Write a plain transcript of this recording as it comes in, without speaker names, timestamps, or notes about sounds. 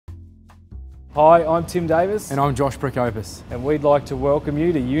Hi, I'm Tim Davis. And I'm Josh Prokopis. And we'd like to welcome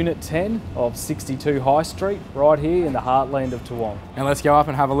you to Unit 10 of 62 High Street, right here in the heartland of Toowong. And let's go up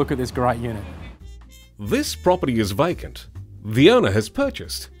and have a look at this great unit. This property is vacant. The owner has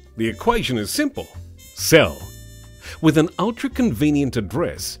purchased. The equation is simple. Sell. With an ultra-convenient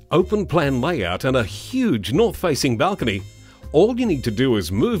address, open plan layout and a huge north-facing balcony, all you need to do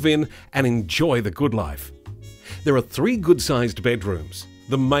is move in and enjoy the good life. There are 3 good-sized bedrooms,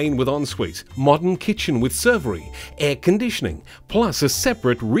 the main with ensuite, modern kitchen with servery, air conditioning, plus a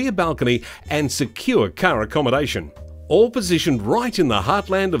separate rear balcony and secure car accommodation, all positioned right in the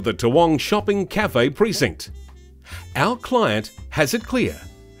heartland of the Toowong Shopping Cafe precinct. Our client has it clear.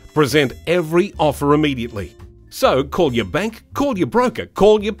 Present every offer immediately. So call your bank, call your broker,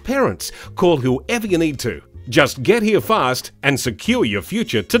 call your parents, call whoever you need to. Just get here fast and secure your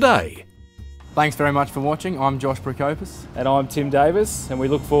future today. Thanks very much for watching. I'm Josh Prokopis. And I'm Tim Davis, and we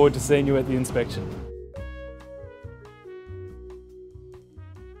look forward to seeing you at the inspection.